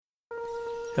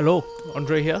Hello,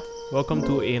 Andre here. Welcome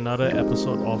to another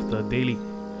episode of The Daily.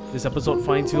 This episode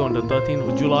finds you on the 13th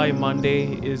of July,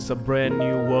 Monday. It's a brand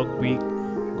new work week.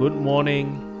 Good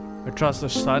morning. I trust the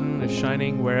sun is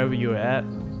shining wherever you're at.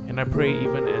 And I pray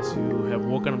even as you have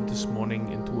woken up this morning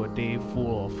into a day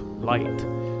full of light,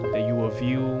 that you will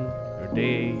view your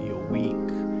day, your week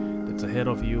that's ahead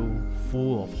of you,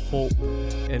 full of hope,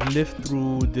 and live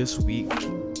through this week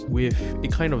with a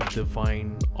kind of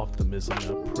divine optimism.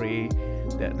 I pray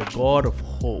that the God of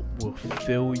hope will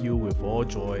fill you with all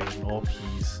joy and all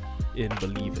peace in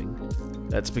believing.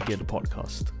 Let's begin the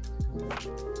podcast.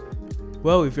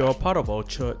 Well, if you're a part of our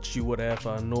church, you would have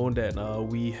known that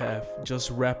we have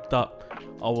just wrapped up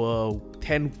our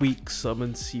 10-week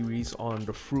sermon series on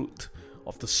the fruit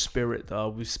of the Spirit.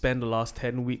 We spent the last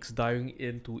 10 weeks diving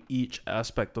into each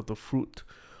aspect of the fruit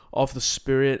of the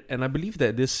Spirit, and I believe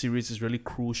that this series is really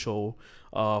crucial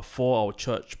for our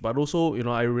church, but also,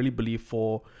 I really believe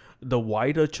for the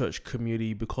wider church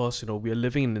community, because, we are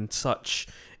living in such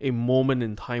a moment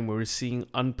in time where we're seeing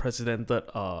unprecedented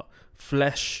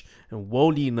flesh and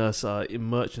worldliness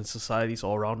emerge in societies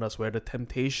all around us, where the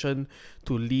temptation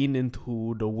to lean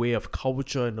into the way of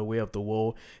culture and the way of the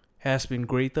world has been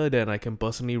greater than I can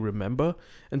personally remember.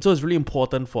 And so it's really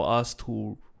important for us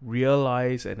to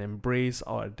realize and embrace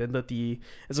our identity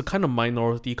as a kind of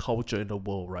minority culture in the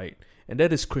world, right? And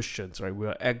that is Christians, right? We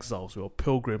are exiles, we are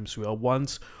pilgrims, we are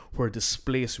ones who are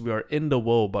displaced, we are in the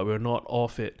world, but we're not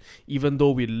of it. Even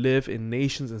though we live in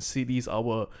nations and cities,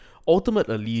 our ultimate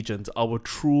allegiance, our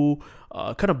true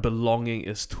kind of belonging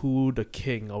is to the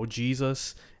King, our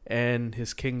Jesus and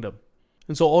his kingdom.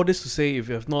 And so all this to say, if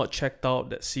you have not checked out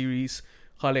that series,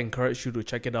 highly encourage you to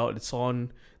check it out. It's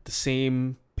on the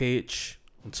same page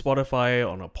on Spotify,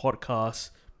 on a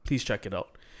podcast. Please check it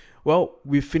out. Well,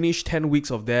 we finished 10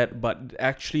 weeks of that, but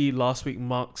actually last week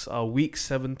marks our week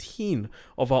 17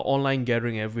 of our online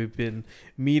gathering, and we've been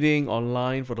meeting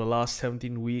online for the last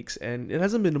 17 weeks, and it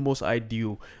hasn't been the most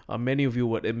ideal. Many of you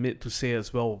would admit to say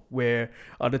as well, where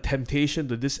the temptation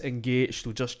to disengage,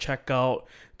 to just check out,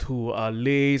 to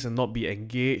laze and not be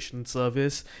engaged in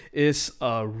service is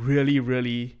really,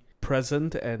 really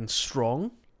present and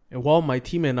strong. And while my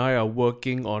team and I are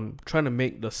working on trying to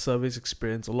make the service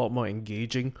experience a lot more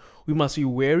engaging, we must be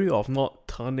wary of not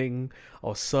turning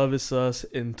our services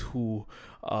into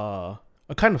a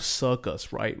kind of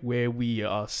circus, right? Where we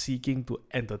are seeking to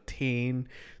entertain,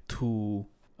 to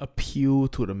appeal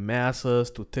to the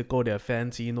masses, to tickle their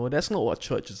fancy. That's not what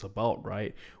church is about,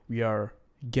 right? We are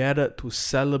gathered to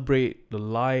celebrate the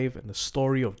life and the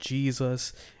story of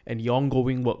Jesus and the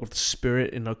ongoing work of the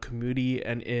Spirit in our community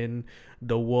and in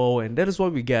the world. And that is why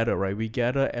we gather, right? We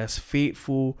gather as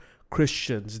faithful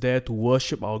Christians, there to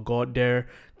worship our God, there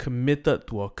committed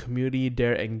to our community,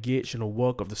 there engaged in the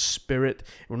work of the Spirit.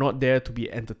 We're not there to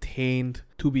be entertained,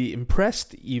 to be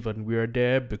impressed even. We are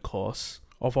there because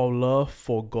of our love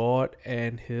for God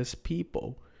and his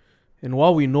people. And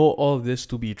while we know all of this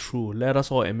to be true, let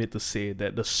us all admit to say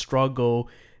that the struggle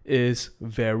is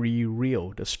very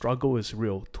real. The struggle is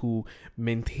real to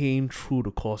maintain true the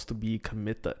cause, to be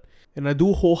committed. And I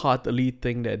do wholeheartedly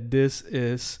think that this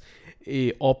is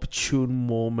an opportune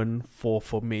moment for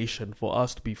formation, for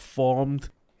us to be formed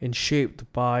and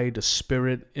shaped by the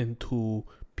Spirit into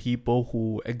people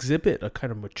who exhibit a kind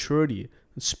of maturity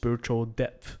and spiritual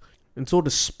depth. And so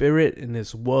the Spirit in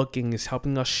his working is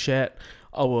helping us shed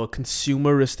our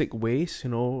consumeristic ways,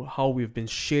 how we've been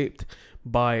shaped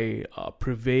by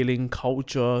prevailing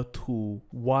culture to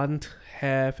want,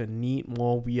 have, and need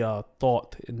more. We are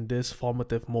taught in this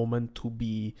formative moment to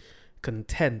be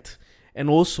content and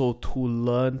also to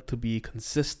learn to be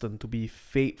consistent, to be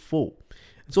faithful.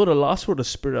 And so the last fruit of the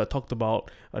Spirit I talked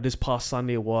about this past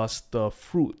Sunday was the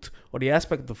fruit, or the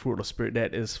aspect of the fruit of the Spirit,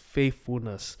 that is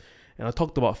faithfulness. And I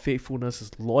talked about faithfulness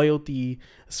as loyalty,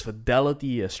 as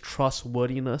fidelity, as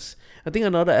trustworthiness. I think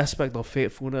another aspect of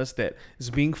faithfulness that is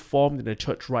being formed in the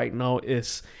church right now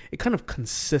is a kind of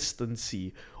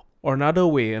consistency. Or another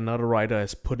way another writer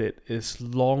has put it is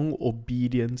long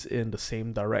obedience in the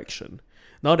same direction.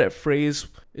 Now that phrase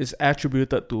is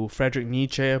attributed to Friedrich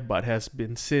Nietzsche, but has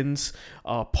been since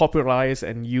popularized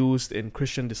and used in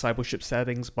Christian discipleship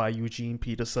settings by Eugene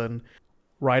Peterson,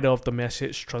 writer of the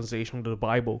Message translation of the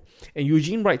Bible. And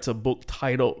Eugene writes a book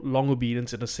titled Long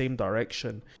Obedience in the Same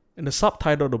Direction. And the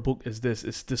subtitle of the book is this: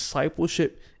 it's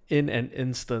Discipleship in an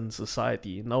Instant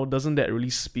Society. Now, doesn't that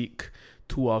really speak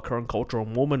to our current cultural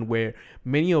moment where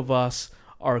many of us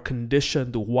are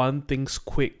conditioned to want things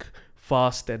quick,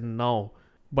 fast, and now?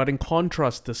 But in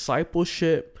contrast,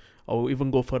 discipleship I will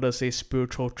even go further, say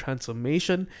spiritual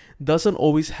transformation doesn't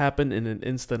always happen in an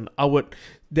instant. I would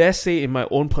dare say, in my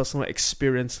own personal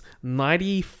experience,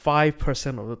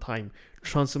 95% of the time,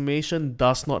 transformation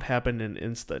does not happen in an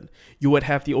instant. You would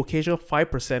have the occasional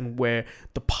 5% where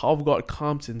the power of God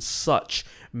comes in such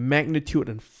magnitude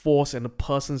and force, and the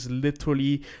person's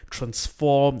literally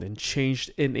transformed and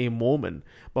changed in a moment.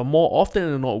 But more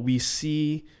often than not, we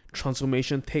see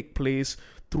transformation take place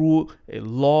through a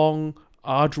long,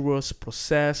 arduous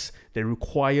process that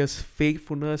requires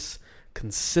faithfulness,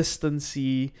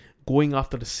 consistency, going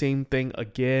after the same thing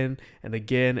again and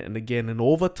again and again. And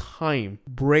over time,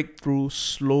 breakthrough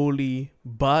slowly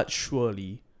but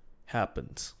surely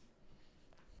happens.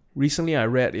 Recently, I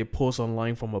read a post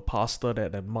online from a pastor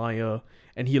that I admire,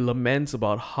 and he laments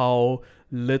about how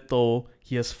little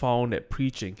he has found that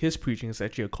his preaching is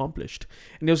actually accomplished.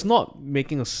 And he was not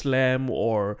making a slam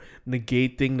or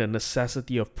negating the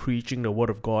necessity of preaching the Word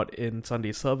of God in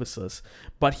Sunday services,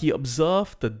 but he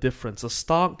observed the difference, a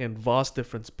stark and vast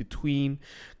difference between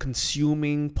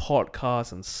consuming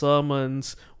podcasts and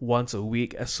sermons once a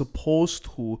week as opposed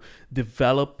to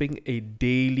developing a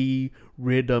daily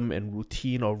rhythm and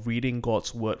routine of reading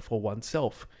God's Word for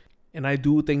oneself. And I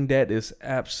do think that is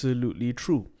absolutely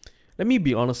true. Let me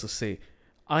be honest to say,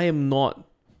 I am not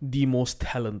the most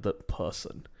talented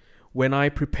person. When I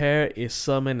prepare a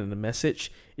sermon and a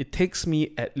message, it takes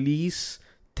me at least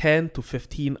 10 to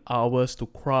 15 hours to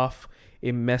craft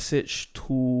a message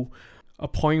to a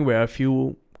point where I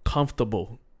feel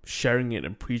comfortable sharing it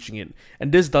and preaching it.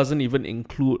 And this doesn't even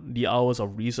include the hours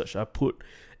of research I put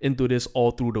into this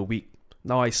all through the week.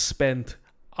 Now I spend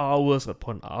hours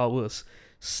upon hours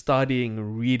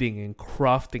studying, reading, and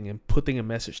crafting and putting a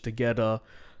message together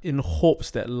in hopes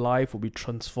that life will be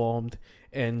transformed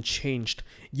and changed.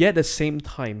 Yet at the same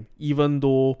time, even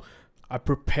though I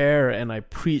prepare and I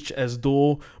preach as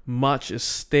though much is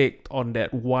staked on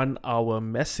that 1 hour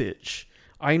message,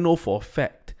 I know for a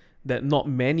fact that not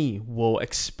many will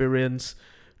experience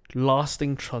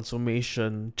lasting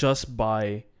transformation just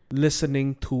by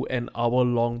listening to an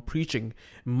hour-long preaching.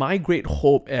 My great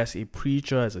hope as a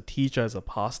preacher, as a teacher, as a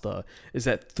pastor, is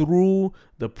that through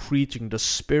the preaching, the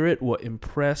Spirit will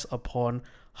impress upon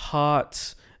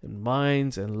hearts and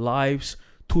minds and lives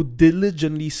to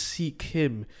diligently seek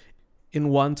Him in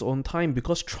one's own time,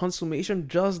 because transformation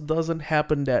just doesn't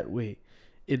happen that way.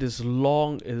 It is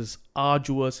long, it is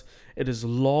arduous, it is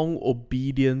long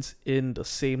obedience in the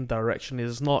same direction. It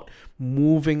is not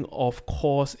moving off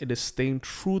course, it is staying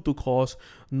true to course,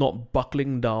 not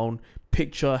buckling down.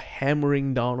 Picture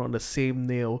hammering down on the same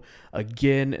nail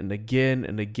again and again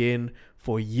and again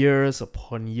for years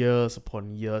upon years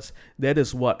upon years. That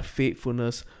is what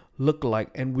faithfulness look like.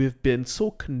 And we've been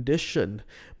so conditioned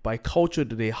by culture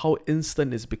today, how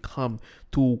instant it's become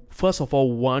to, first of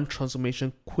all, want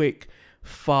transformation quick,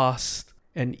 fast,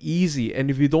 and easy. And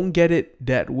if you don't get it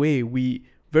that way, we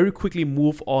very quickly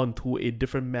move on to a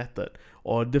different method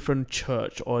or a different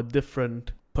church or a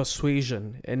different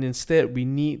persuasion. And instead, we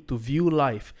need to view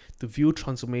life, to view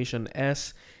transformation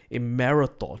as a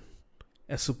marathon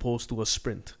as opposed to a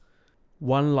sprint.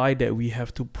 One lie that we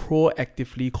have to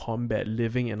proactively combat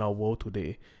living in our world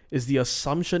today is the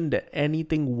assumption that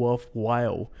anything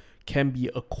worthwhile can be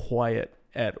acquired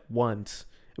at once.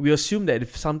 We assume that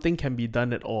if something can be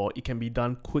done at all, it can be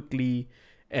done quickly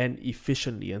and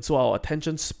efficiently. And so our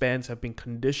attention spans have been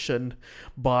conditioned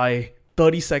by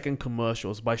 30-second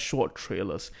commercials, by short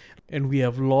trailers. And we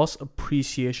have lost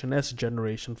appreciation as a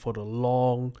generation for the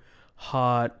long,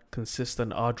 hard,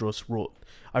 consistent, arduous road.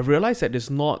 I realize that it's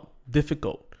not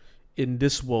difficult in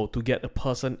this world to get a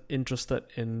person interested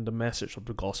in the message of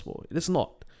the gospel. It is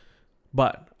not.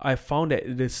 But I found that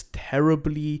it is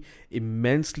terribly,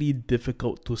 immensely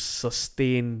difficult to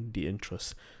sustain the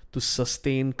interest, to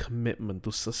sustain commitment,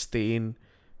 to sustain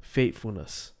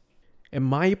faithfulness. And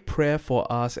my prayer for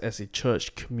us as a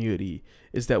church community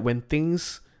is that when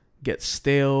things get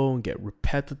stale, get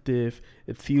repetitive,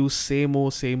 it feels same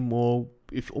old,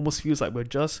 it almost feels like we're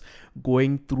just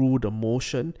going through the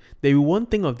motion, that we won't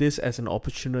think of this as an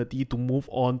opportunity to move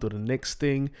on to the next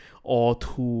thing or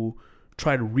to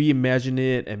try to reimagine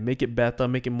it and make it better,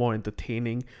 make it more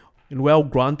entertaining. And well,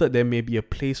 granted, there may be a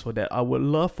place for that. I would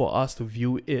love for us to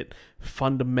view it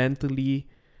fundamentally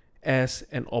as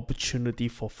an opportunity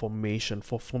for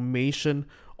formation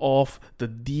of the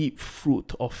deep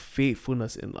fruit of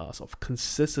faithfulness in us, of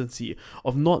consistency,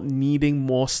 of not needing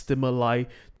more stimuli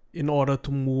in order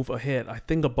to move ahead. I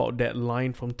think about that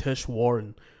line from Tish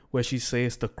Warren where she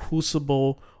says the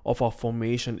crucible of our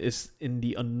formation is in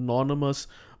the anonymous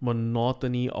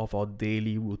monotony of our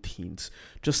daily routines.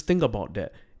 Just think about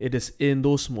that. It is in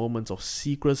those moments of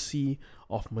secrecy,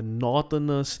 of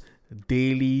monotonous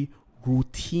daily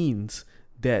routines,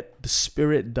 that the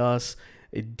Spirit does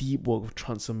a deep work of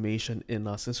transformation in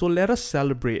us. And so let us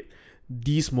celebrate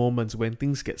these moments when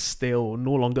things get stale,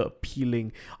 no longer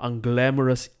appealing,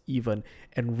 unglamorous even,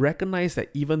 and recognize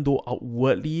that even though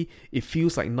outwardly it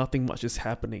feels like nothing much is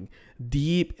happening,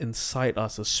 deep inside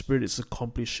us the Spirit is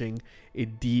accomplishing a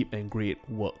deep and great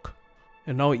work.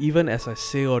 And now, even as I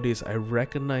say all this, I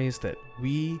recognize that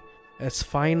we as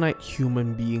finite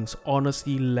human beings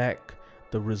honestly lack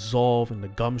the resolve and the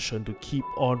gumption to keep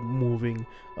on moving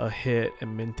ahead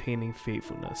and maintaining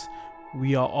faithfulness.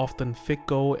 We are often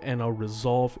fickle and our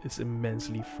resolve is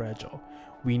immensely fragile.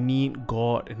 We need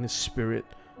God and His Spirit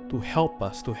to help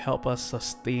us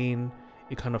sustain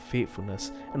a kind of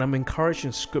faithfulness. And I'm encouraged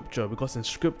in Scripture, because in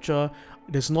Scripture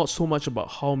there's not so much about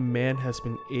how man has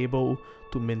been able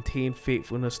to maintain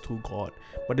faithfulness to God,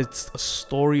 but it's a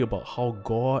story about how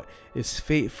God is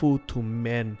faithful to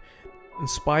men in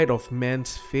spite of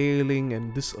man's failing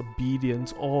and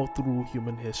disobedience all through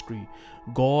human history.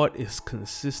 God is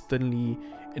consistently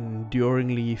and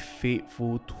enduringly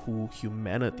faithful to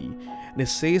humanity. And it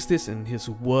says this in His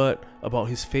word about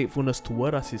His faithfulness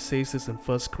toward us. It says this in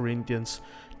 1 Corinthians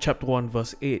chapter 1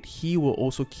 verse 8. He will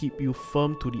also keep you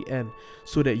firm to the end,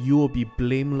 so that you will be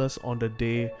blameless on the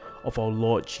day of our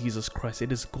Lord Jesus Christ.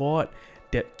 It is God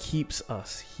that keeps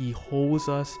us. He holds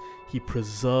us, He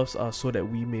preserves us so that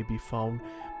we may be found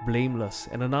blameless.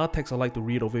 And another text I'd like to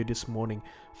read over you this morning,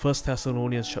 1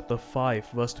 Thessalonians chapter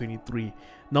 5 verse 23.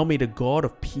 Now may the God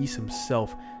of peace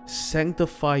Himself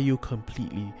sanctify you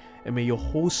completely, and may your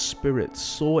whole spirit,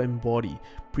 soul and body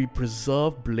be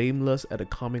preserved blameless at the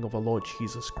coming of our Lord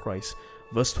Jesus Christ.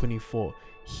 Verse 24.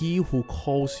 He who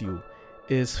calls you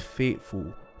is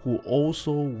faithful, who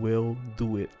also will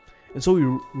do it. And so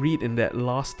we read in that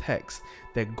last text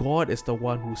that God is the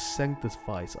one who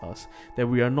sanctifies us, that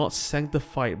we are not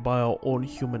sanctified by our own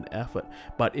human effort,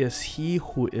 but is He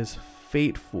who is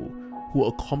faithful, who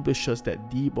accomplishes that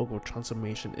deep work of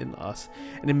transformation in us.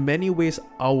 And in many ways,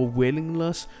 our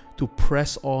willingness to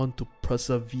press on, to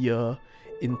persevere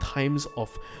in times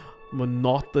of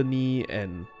monotony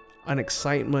and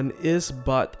unexcitement is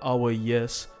but our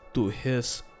yes to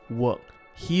His work.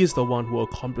 He is the one who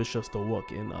accomplishes the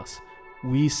work in us.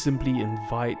 We simply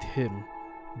invite Him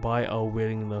by our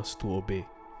willingness to obey.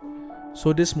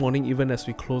 So this morning, even as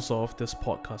we close off this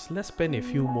podcast, let's spend a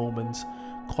few moments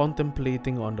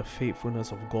contemplating on the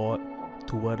faithfulness of God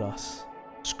toward us.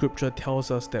 Scripture tells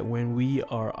us that when we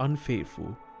are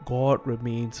unfaithful, God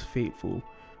remains faithful.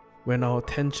 When our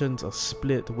attentions are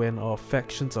split, when our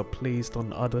affections are placed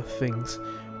on other things,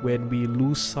 when we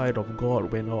lose sight of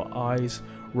God, when our eyes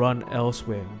run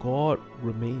elsewhere, God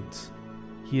remains.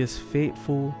 He is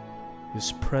faithful, He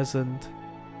is present,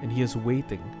 and He is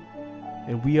waiting.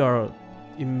 And we are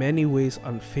in many ways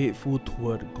unfaithful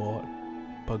toward God,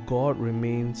 but God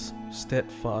remains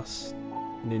steadfast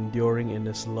and enduring in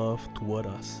His love toward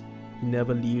us. He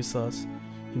never leaves us,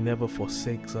 He never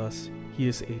forsakes us. He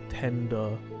is a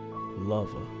tender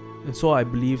lover. And so I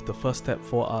believe the first step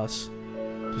for us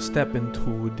to step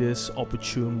into this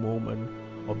opportune moment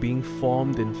of being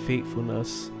formed in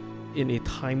faithfulness in a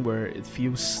time where it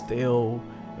feels stale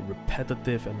and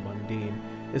repetitive and mundane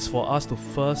is for us to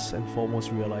first and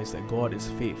foremost realize that God is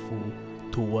faithful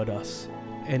toward us.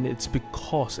 And it's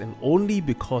because and only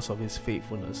because of His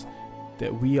faithfulness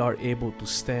that we are able to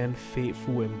stand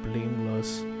faithful and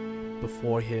blameless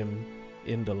before Him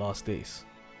in the last days.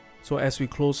 So as we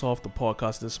close off the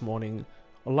podcast this morning,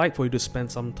 I'd like for you to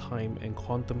spend some time and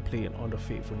contemplate on the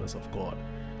faithfulness of God.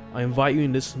 I invite you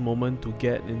in this moment to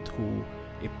get into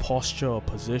a posture or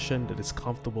position that is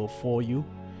comfortable for you.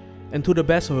 And to the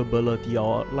best of ability, I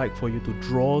would like for you to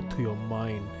draw to your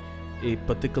mind a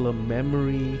particular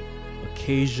memory,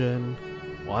 occasion,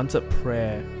 or answered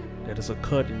prayer that has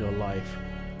occurred in your life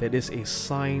that is a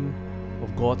sign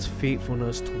of God's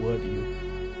faithfulness toward you.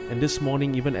 And this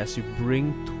morning, even as you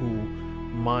bring to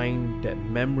mind that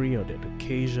memory or that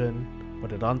occasion or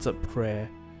that answered prayer,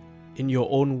 in your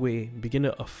own way, begin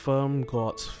to affirm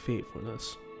God's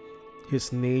faithfulness,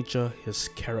 His nature, His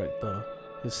character,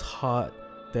 His heart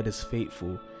that is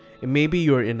faithful. And maybe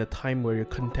you're in a time where you're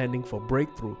contending for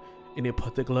breakthrough in a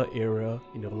particular area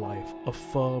in your life.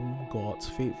 Affirm God's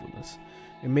faithfulness.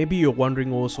 And maybe you're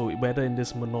wondering also whether in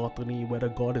this monotony, whether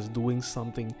God is doing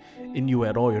something in you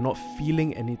at all. You're not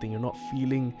feeling anything. You're not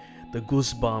feeling the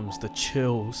goosebumps, the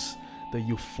chills, the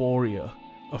euphoria.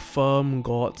 Affirm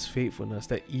God's faithfulness,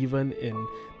 that even in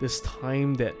this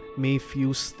time that may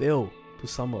feel stale to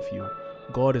some of you,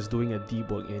 God is doing a deep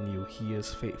work in you. He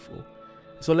is faithful.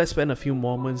 So let's spend a few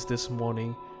moments this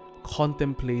morning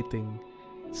contemplating,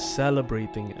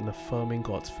 celebrating, and affirming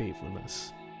God's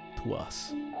faithfulness to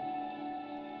us.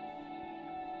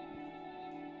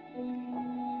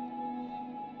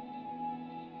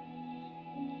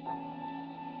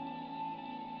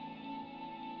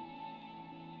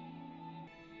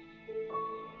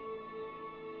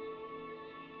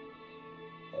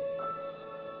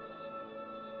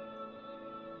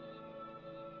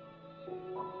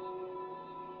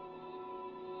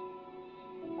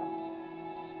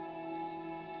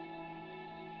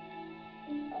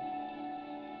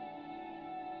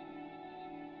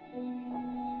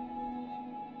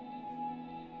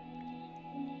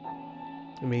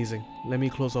 Amazing. Let me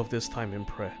close off this time in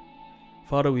prayer.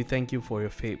 Father, we thank you for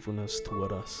your faithfulness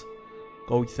toward us.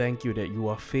 God, we thank you that you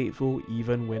are faithful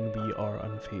even when we are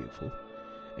unfaithful.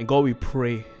 And God, we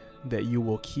pray that you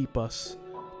will keep us,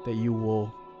 that you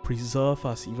will preserve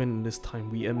us even in this time.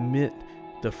 We admit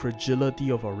the fragility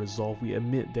of our resolve. We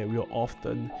admit that we are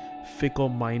often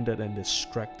fickle-minded and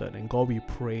distracted. And God, we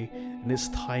pray in this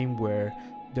time where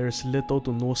there is little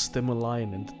to no stimuli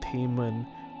and entertainment,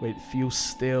 where it feels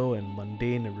stale and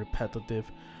mundane and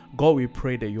repetitive. God, we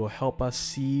pray that you'll help us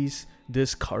seize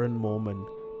this current moment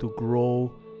to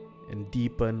grow and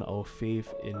deepen our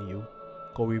faith in you.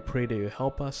 God, we pray that you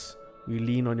help us. We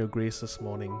lean on your grace this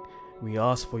morning. We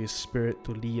ask for your Spirit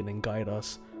to lead and guide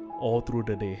us all through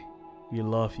the day. We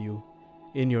love you.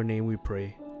 In your name we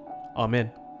pray. Amen.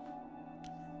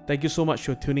 Thank you so much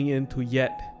for tuning in to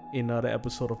yet another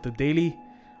episode of The Daily.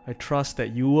 I trust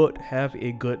that you would have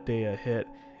a good day ahead.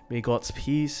 May God's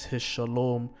peace, His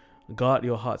shalom, guard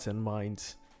your hearts and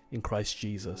minds in Christ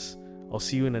Jesus. I'll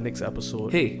see you in the next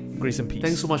episode. Hey, grace and peace.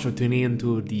 Thanks so much for tuning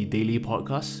into the Daily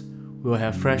Podcast. We'll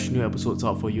have fresh new episodes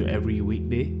out for you every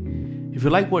weekday. If you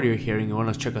like what you're hearing and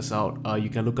want to check us out, you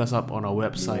can look us up on our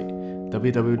website,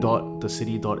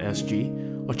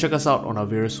 www.thecity.sg, or check us out on our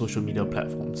various social media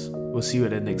platforms. We'll see you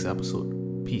at the next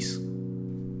episode. Peace.